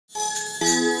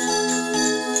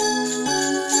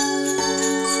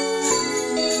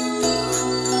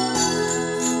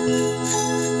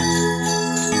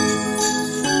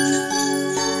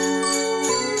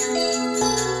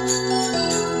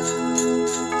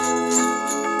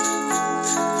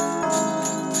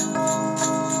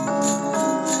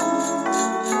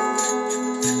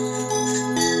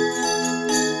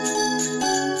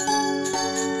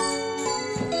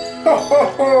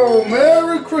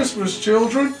Christmas,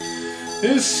 children.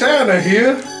 It's Santa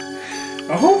here.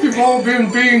 I hope you've all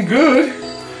been being good.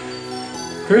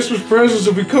 Christmas presents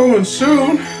will be coming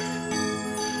soon.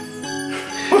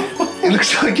 It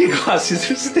looks like your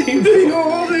glasses are steamed. They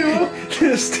are.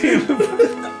 They're steamed.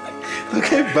 Look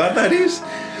how bad that is.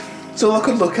 It's all I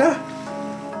could look at.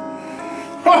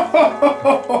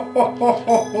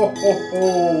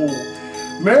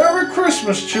 Merry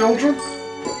Christmas, children.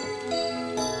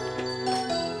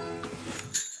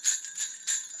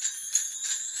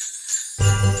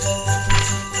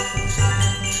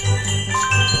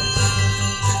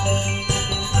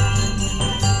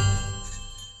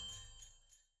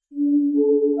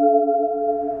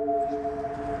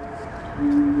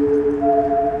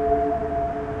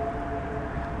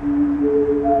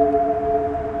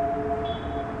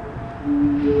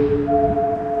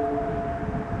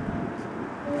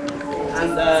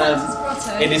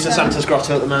 It is a Santa's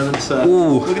grotto at the moment, so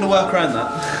we're going to work around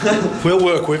that. We'll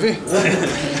work with it.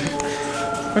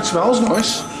 It smells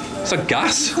nice. It's like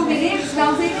gas.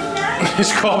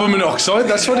 It's carbon monoxide.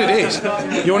 That's what it is.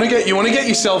 You want to get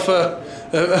yourself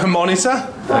a monitor.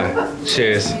 Yeah.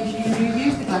 Cheers.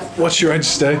 What's your edge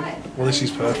stay? Well, this is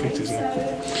perfect, isn't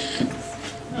it?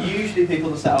 Usually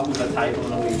people set up with a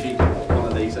table and a Ouija, one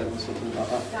of these and something like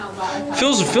that.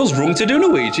 Feels wrong to do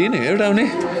an Ouija in here, don't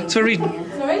it? It's very.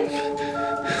 Sorry?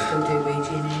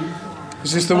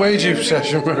 Is this the Ouija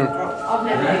session room? I've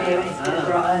never been here when it's been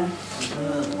rotten.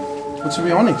 But to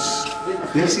be honest,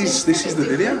 this is the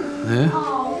video. Yeah.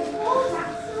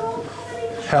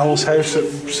 Hell's House at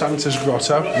Santa's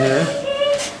Grotto. Yeah.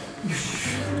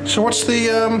 So what's the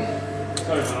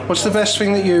best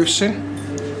thing that you've seen?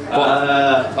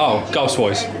 Oh,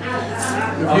 ghost-wise.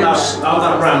 On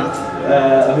that ramp,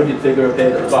 a hooded figure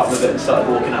appeared at the bottom of it and started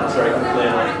walking out very quickly.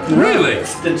 And Really?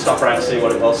 didn't stop around to see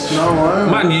what it was. No,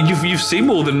 Man, you've seen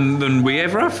more than we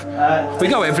ever have. We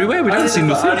go everywhere. We don't see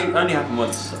nothing. Only happened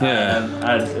once. Yeah.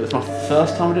 And it was my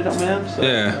first time I did it on my own. So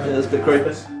Yeah. it was a bit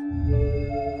creepy.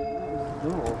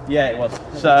 Yeah, it was.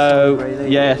 So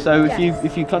yeah, so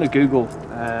if you kind of Google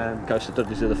Ghost of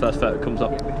Dudley, the first photo comes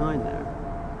up. Behind there.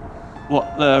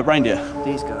 What, the reindeer?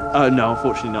 These guys. Oh no,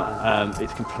 unfortunately not.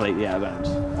 It's completely out of bounds,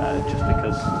 just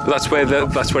because. But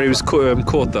that's where he was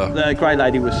caught though. The Grey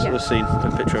Lady was seen.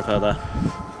 A picture of her there.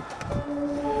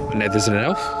 And now there's an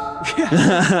elf.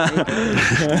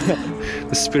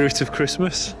 The spirit of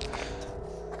Christmas.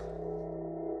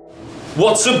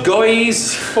 What's up,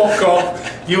 guys? Fuck off.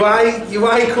 You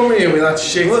ain't coming here with that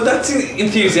shit. Well, that's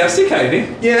enthusiastic, ain't it?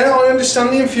 Yeah, I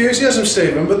understand the enthusiasm,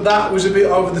 Stephen, but that was a bit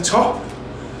over the top.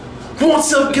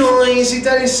 What's up, guys? It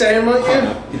didn't sound like you.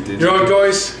 It did. You alright,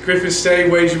 guys? Griffin Stay,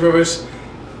 Ouija Brothers.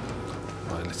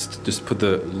 Right, let's just put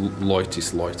the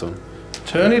lightest light on.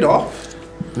 Turn it off.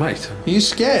 Mate. Are you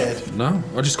scared? No,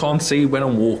 I just can't see when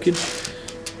I'm walking.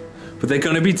 But they're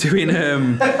going to be doing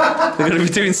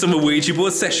some Ouija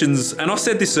board sessions, and I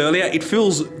said this earlier. It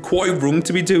feels quite wrong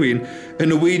to be doing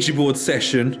an Ouija board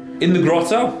session in the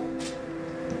grotto,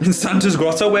 in Santa's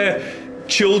grotto, where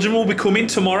children will be coming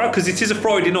tomorrow because it is a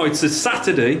Friday night. It's a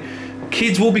Saturday.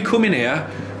 Kids will be coming here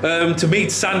to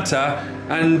meet Santa,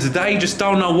 and they just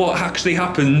don't know what actually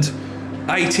happened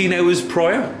 18 hours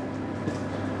prior.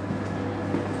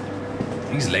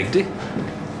 He's legged it.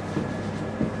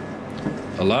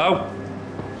 Hello?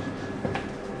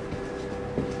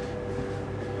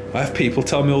 I have people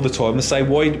tell me all the time, they say,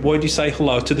 why do you say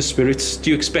hello to the spirits?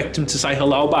 Do you expect them to say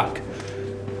hello back?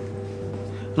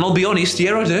 And I'll be honest,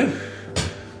 yeah, I do.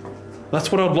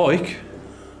 That's what I'd like.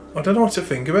 I don't know what to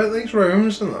think about these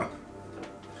rooms and that.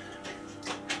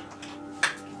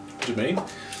 What do you mean?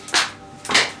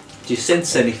 Do you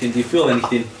sense anything? Do you feel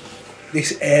anything?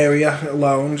 This area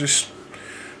alone just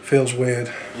feels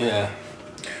weird. Yeah.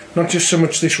 Not just so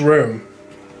much this room,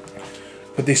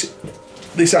 but this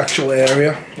actual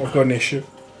area. I've got an issue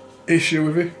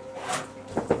with it.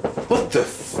 What the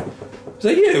f... Is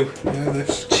that you? Yeah,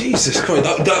 this. Jesus Christ,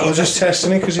 I was just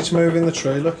testing it because it's moving the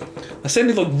tree, look. That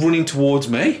sounded like running towards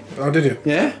me. Oh, did you?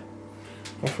 Yeah.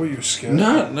 I thought you were scared.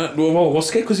 No, well, I was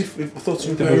scared because if I thought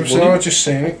something No, was so I running. was just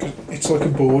saying it, 'cause it's like a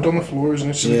board on the floor, isn't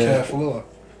it? So be careful of that.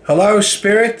 Hello,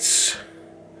 spirits,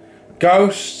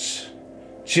 ghosts,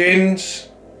 jinns,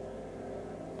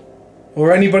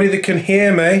 or anybody that can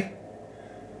hear me.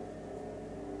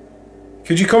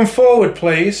 Could you come forward,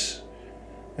 please,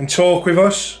 and talk with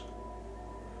us?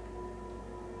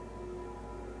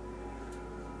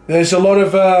 There's a lot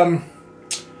of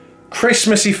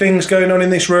Christmassy things going on in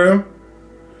this room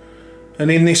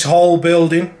and in this whole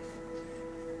building.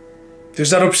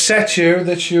 Does that upset you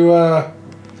that you haven't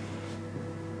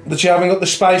got the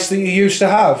space that you used to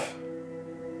have?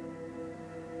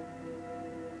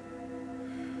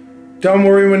 Don't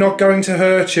worry, we're not going to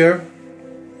hurt you.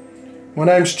 My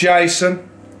name's Jason.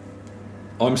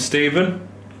 I'm Stephen.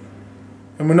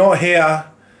 And we're not here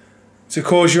to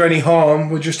cause you any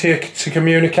harm. We're just here to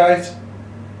communicate.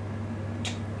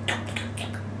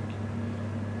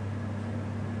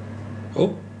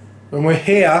 Oh. And we're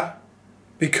here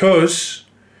because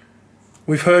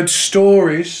we've heard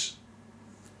stories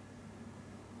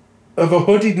of a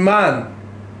hooded man.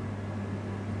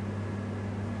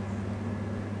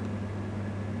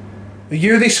 Are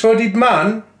you this hooded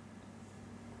man?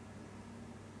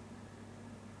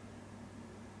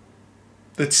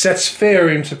 That sets fear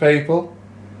into people?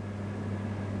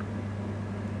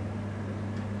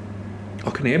 I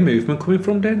can hear movement coming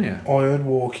from down here. I heard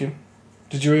walking.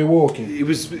 Did you hear walking? It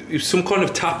was some kind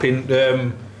of tapping.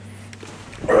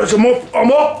 Right,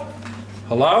 I'm up!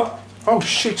 Hello? Oh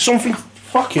shit, something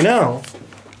fucking hell.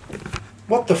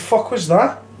 What the fuck was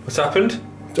that? What's happened?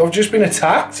 I've just been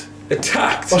attacked.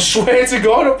 Attacked? I swear to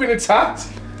God, I've been attacked.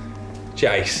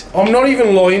 Jace. I'm not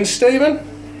even lying, Stephen.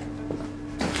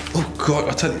 Oh God,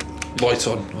 I tell you, lights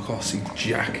on. I can't see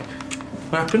Jack.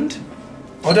 What happened?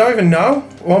 I don't even know.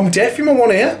 Well, I'm deaf in my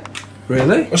one ear.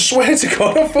 Really? I swear to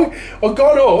God, I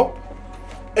got up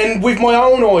and with my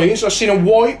own eyes I seen a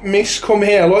white mist come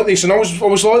here like this, and I was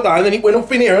like that, and then it went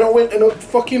up in here and I went and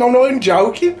I'm not even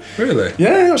joking. Really?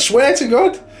 Yeah, I swear to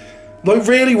God. Like,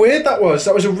 really weird that was.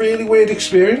 That was a really weird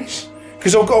experience.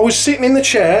 Because I was sitting in the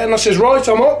chair and I says, right,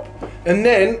 I'm up. And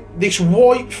then this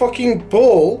white fucking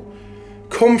ball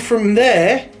come from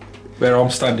there. Where I'm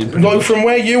standing. Like from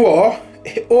where you are,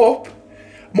 up.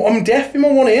 I'm deaf in my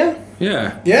one ear.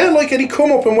 Yeah. Yeah, like, and he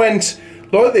come up and went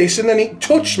like this, and then he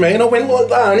touched me and I went like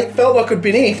that, and it felt like I'd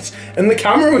been hit, and the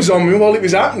camera was on me while it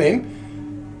was happening.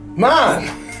 Man.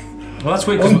 Well, that's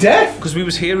weird. I'm deaf. Because we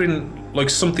was hearing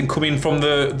like something coming from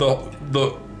the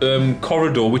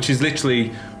corridor, which is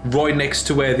literally right next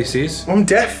to where this is. I'm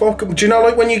deaf. Do you know,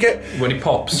 like, when you get... When it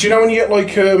pops. Do you know when you get, like,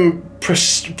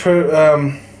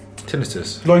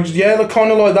 tinnitus? Like, yeah, like,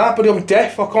 kind of like that, but I'm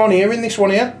deaf. I can't hear in this one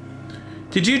here.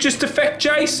 Did you just affect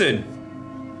Jason?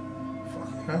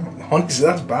 Honestly,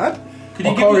 that's bad. I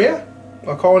can't hear.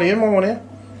 I can't hear my one here.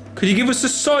 Could you give us a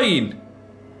sign?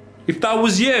 If that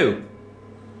was you.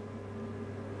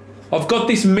 I've got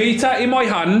this meter in my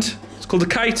hand. It's called a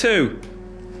K2.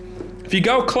 If you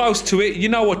go close to it, you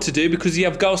know what to do, because you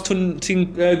have ghost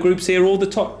hunting groups here all the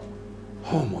time.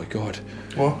 Oh my God.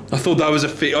 What? I thought that was a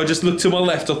figure. I just looked to my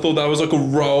left. I thought that was like a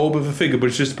robe of a figure, but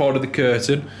it's just part of the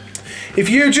curtain. If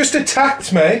you just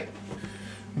attacked me, a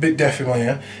bit deaf in my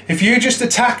ear. If you just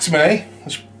attacked me,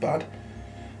 that's bad.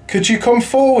 Could you come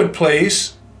forward,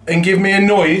 please, and give me a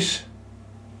noise?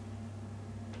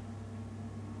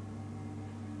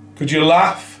 Could you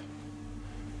laugh?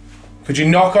 Could you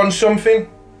knock on something?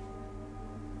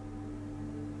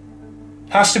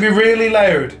 Has to be really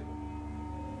loud.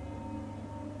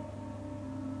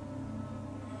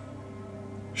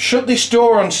 Shut this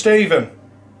door on Stephen.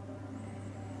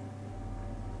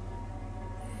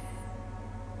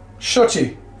 Shut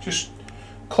it. Just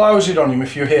close it on him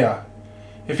if you're here.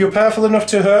 If you're powerful enough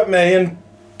to hurt me and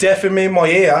deafen me in my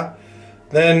ear,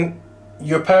 then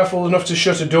you're powerful enough to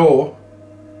shut a door.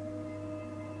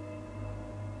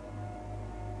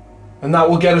 And that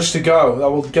will get us to go. That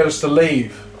will get us to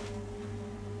leave.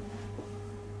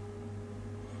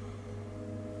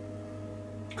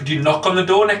 Could you knock on the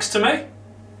door next to me?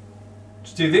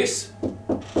 Just do this. I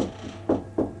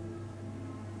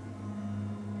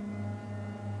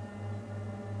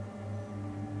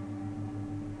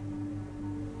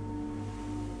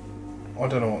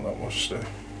don't know what that was, Stu.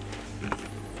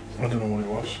 I don't know what it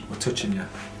was. We're touching you.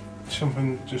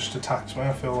 Something just attacked me.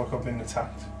 I feel like I've been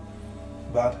attacked.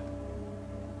 Bad.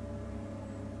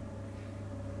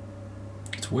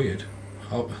 It's weird.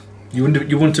 Oh, you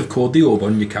wouldn't have called the orb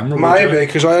on your camera, would Maybe, you?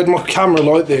 because I had my camera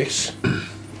like this.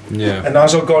 Yeah. And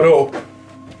as I got up,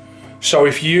 so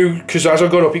because as I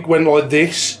got up it went like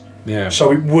this. Yeah.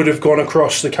 So it would have gone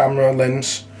across the camera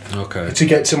lens. Okay. To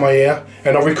get to my ear.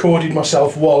 And I recorded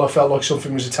myself while I felt like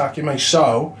something was attacking me.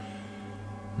 So,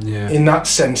 yeah. in that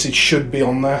sense, it should be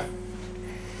on there.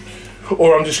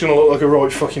 Or I'm just going to look like a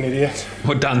right fucking idiot.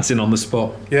 We're dancing on the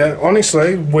spot. Yeah,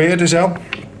 honestly, weird as hell.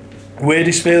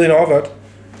 Weirdest feeling I've had.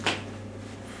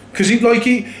 Because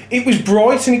it was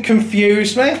bright and it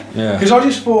confused me. Yeah. Because I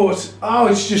just thought, oh,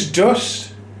 it's just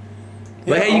dust.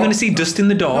 Where are you going to see dust in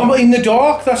the dark? No, but in the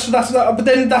dark, that's that. But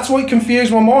then that's why it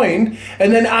confused my mind.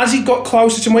 And then as it got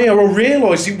closer to my ear, I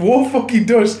realised it was fucking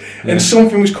dust, and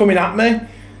something was coming at me.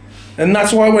 And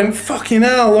that's why I went fucking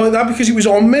hell like that, because it was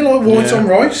on me like white on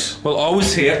rice. Well, I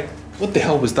was here. What the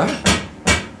hell was that?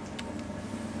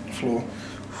 Floor.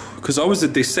 because I was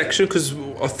at this section because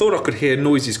I thought I could hear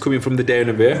noises coming from the down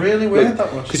of here. Really weird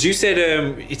that was. Because you said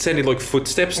it sounded like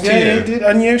footsteps to you. Yeah, you did.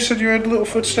 And you said you heard little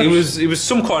footsteps. It was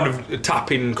some kind of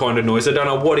tapping kind of noise. I don't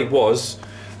know what it was.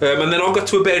 And then I got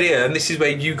to about here, and this is where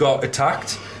you got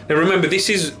attacked. Now remember,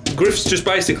 Griff's just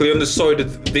basically on the side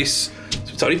of this.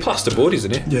 It's only plasterboard,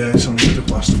 isn't it? Yeah, it's only the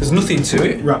plasterboard. There's nothing to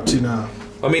it. Wrapped in a...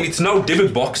 I mean, it's no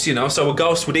divot box, you know, so a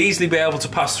ghost would easily be able to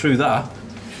pass through that.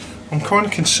 I'm kind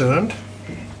of concerned.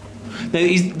 Now,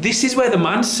 this is where the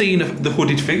man's seen the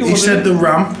hooded figure, He said the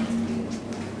ramp.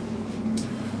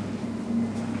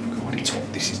 God,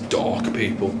 this is dark,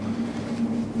 people.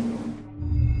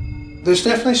 There's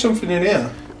definitely something in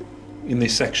here. In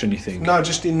this section, you think? No,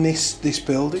 just in this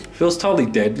building. Feels totally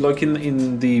dead, like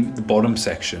in the bottom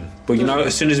section. But you know,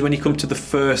 as soon as when you come to the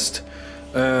first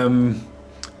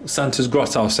Santa's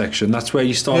Grotto section, that's where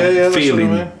you start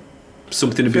feeling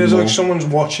something a bit more. Feels like someone's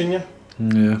watching you.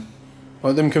 Yeah.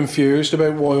 Like them confused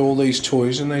about why all these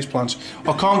toys and these plants.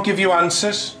 I can't give you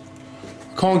answers.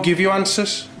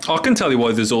 I can tell you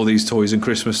why there's all these toys and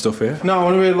Christmas stuff here. No,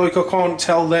 I mean, like I can't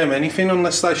tell them anything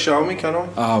unless they show me, can I?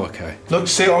 Oh, okay. Look,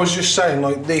 see, I was just saying,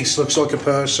 like this looks like a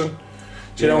person.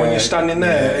 Do you know when you're standing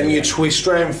there and you twist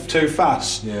around too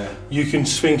fast? Yeah. You can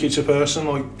think it's a person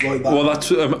like that. Well, that's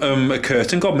a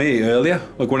curtain got me earlier,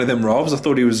 like one of them robes. I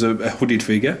thought he was a hooded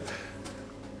figure.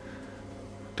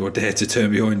 Do I dare to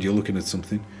turn behind you looking at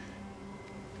something?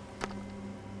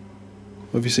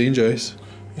 What have you seen, Jace?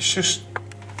 It's just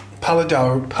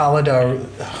Pareidolia.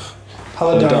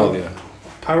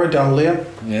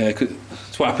 Yeah,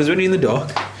 it's what happens when you're in the dark.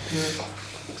 Yeah.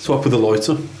 Swap with the lights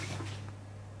on.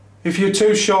 If you're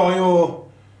too shy or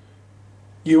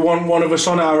you want one of us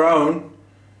on our own,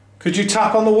 could you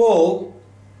tap on the wall?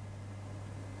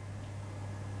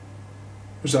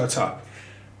 Was that a tap?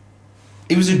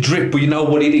 It was a drip, but you know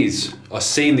what it is? I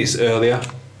seen this earlier.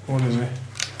 What is it?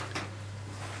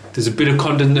 There's a bit of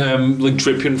like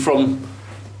dripping from...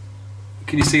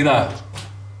 Can you see that?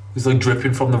 It's like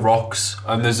dripping from the rocks,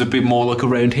 and there's a bit more like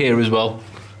around here as well.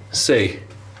 See?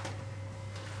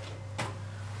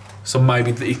 So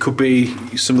maybe it could be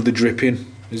some of the dripping,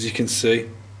 as you can see.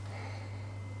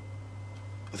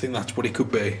 I think that's what it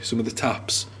could be, some of the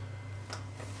taps.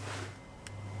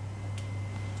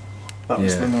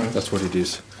 That's what it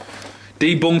is.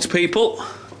 Debunked, people.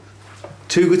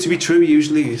 Too good to be true,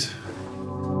 usually is.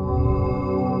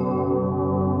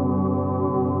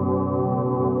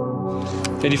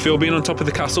 How do you feel being on top of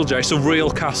the castle, Jay? It's a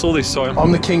real castle this time.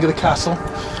 I'm the king of the castle.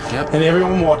 Yep. And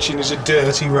everyone watching is a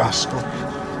dirty rascal.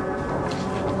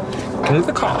 King of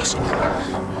the castle.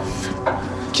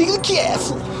 King of the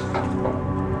castle.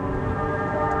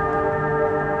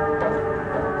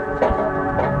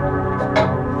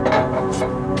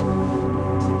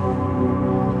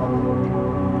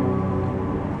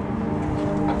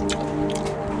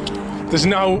 There's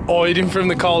no hiding from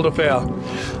the cold up here.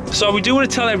 So we do want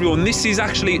to tell everyone this is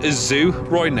actually a zoo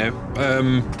right now.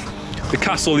 The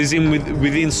castle is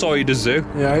with inside a zoo.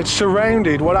 Yeah, it's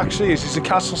surrounded. What actually is the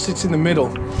castle sits in the middle,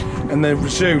 and the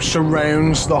zoo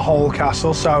surrounds the whole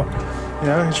castle. So,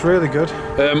 yeah, it's really good.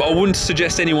 I wouldn't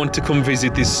suggest anyone to come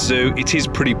visit this zoo. It is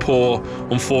pretty poor,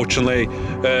 unfortunately.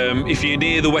 If you're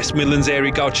near the West Midlands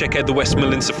area, go check out the West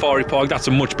Midlands Safari Park. That's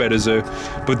a much better zoo.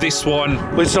 But this one...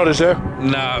 Well, it's not a zoo.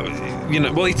 No, you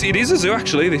know, well, it is a zoo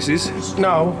actually. This is.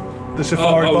 No, the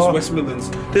Safari Park. West Midlands.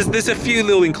 There's a few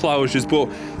little enclosures, but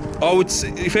I would say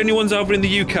if anyone's over in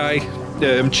the UK,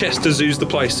 Chester Zoo's the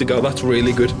place to go. That's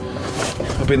really good.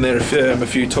 I've been there a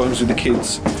few times with the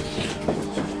kids.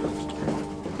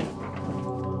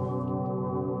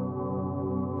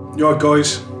 Right,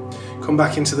 guys, come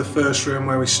back into the first room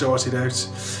where we started out.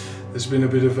 There's been a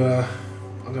bit of I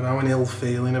don't know, an ill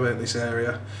feeling about this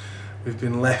area. We've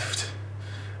been left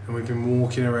and we've been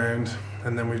walking around,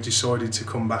 and then we've decided to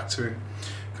come back to it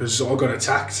because I got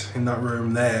attacked in that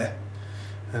room there,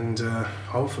 and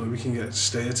hopefully we can get to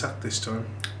stay attacked this time.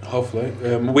 Hopefully.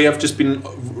 We have just been,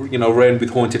 you know, around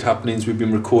with haunted happenings. We've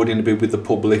been recording a bit with the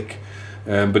public.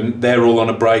 But they're all on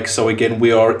a break, so again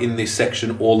we are in this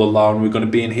section all alone. We're going to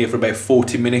be in here for about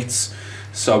 40 minutes,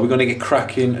 so we're going to get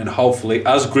cracking, and hopefully,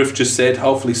 as Griff just said,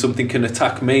 hopefully something can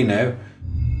attack me now.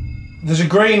 There's a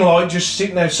green light just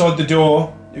sitting outside the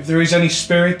door. If there is any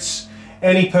spirits,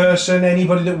 any person,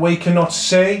 anybody that we cannot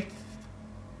see,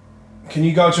 can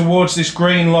you go towards this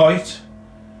green light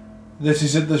that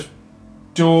is at the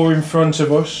door in front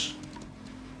of us,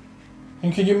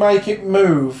 and can you make it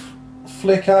move,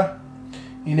 flicker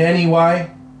in any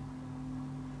way?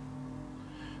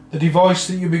 The device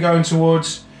that you'll be going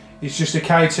towards is just a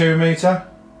K2 meter.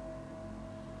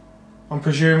 I'm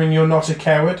presuming you're not a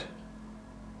coward.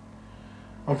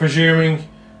 I'm presuming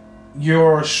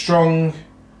you're a strong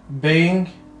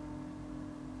being.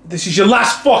 This is your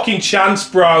last fucking chance,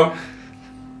 bro.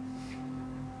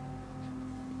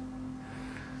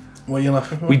 What are you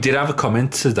laughing for? We did have a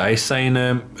comment today saying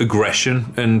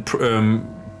aggression and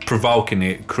provoking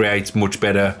it creates much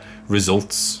better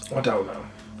results. I don't know.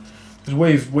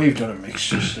 Because we've done a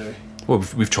mixture, so. Well,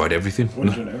 we've tried everything.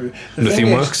 We've done everything.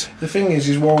 Nothing works. The thing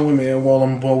is while we're here, while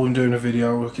I'm doing a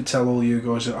video, I could tell all you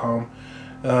guys at home.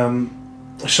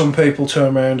 Some people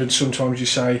turn around and sometimes you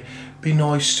say, be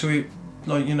nice to it,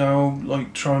 like, you know,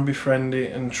 like try and befriend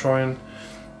it and try and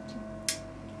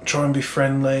be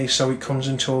friendly so it comes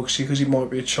and talks to you, because it might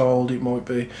be a child, it might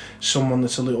be someone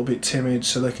that's a little bit timid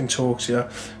so they can talk to you.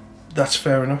 That's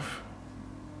fair enough.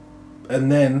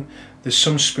 And then there's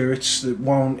some spirits that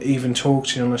won't even talk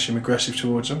to you unless you're aggressive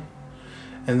towards them.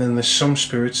 And then there's some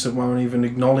spirits that won't even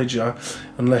acknowledge you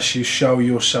unless you show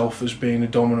yourself as being a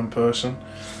dominant person.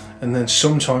 And then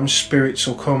sometimes spirits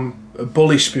will come, a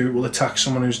bully spirit will attack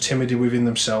someone who's timid within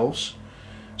themselves.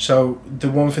 So the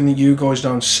one thing that you guys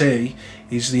don't see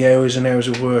is the hours and hours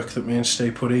of work that me and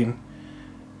Steve put in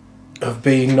of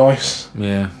being nice.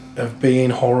 Yeah. Of being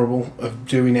horrible, of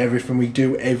doing everything. We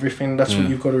do everything. That's what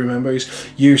you've got to remember, is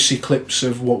you see clips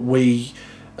of what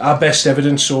our best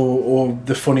evidence or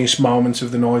the funniest moments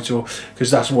of the night, or because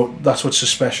that's what's so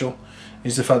special,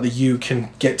 is the fact that you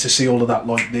can get to see all of that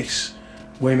like this.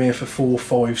 We're here for 4,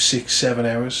 5, 6, 7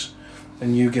 hours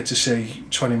and you get to see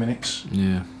 20 minutes.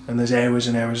 Yeah. And there's hours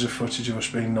and hours of footage of us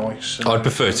being nice. I'd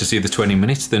prefer to see the 20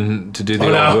 minutes than to do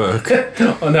the hard work.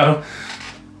 I know.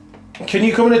 Can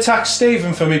you come and attack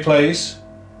Stephen for me, please?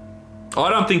 I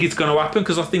don't think it's going to happen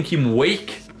because I think him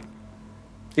weak.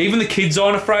 Even the kids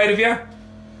aren't afraid of you.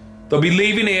 They'll be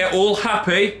leaving here all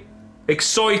happy,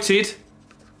 excited,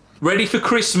 ready for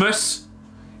Christmas,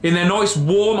 in their nice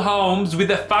warm homes with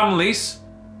their families.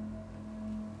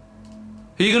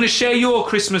 Who are you going to share your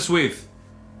Christmas with?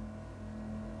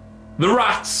 The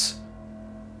rats?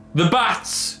 The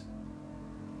bats?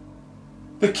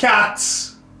 The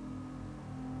cats?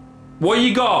 What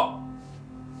you got?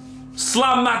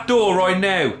 Slam that door right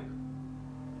now.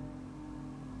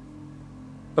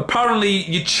 Apparently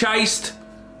you chased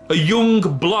a young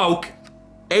bloke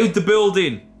out the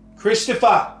building.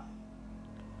 Christopher.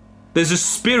 There's a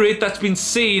spirit that's been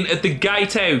seen at the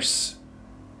gatehouse.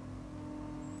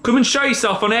 Come and show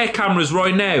yourself on air cameras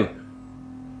right now.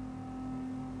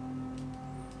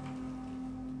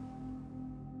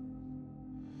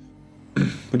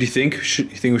 What do you think? You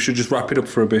think we should just wrap it up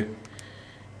for a bit?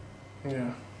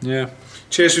 Yeah. Yeah.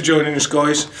 Cheers for joining us,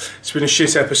 guys. It's been a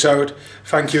shit episode.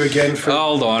 Thank you again for...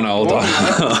 Hold on. Hold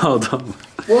on.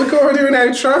 Well, go and do an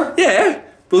outro. Yeah,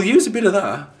 we'll use a bit of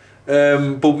that.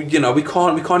 But you know, we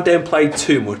can't downplay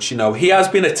too much. You know, he has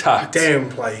been attacked.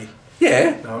 Downplay.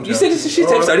 Yeah, no, you said it's a shit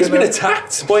episode. He's been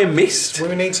attacked by a mist. Well,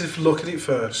 we need to look at it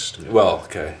first. Well,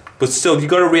 okay, but still, you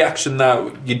got a reaction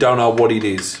that you don't know what it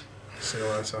is. See you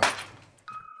later.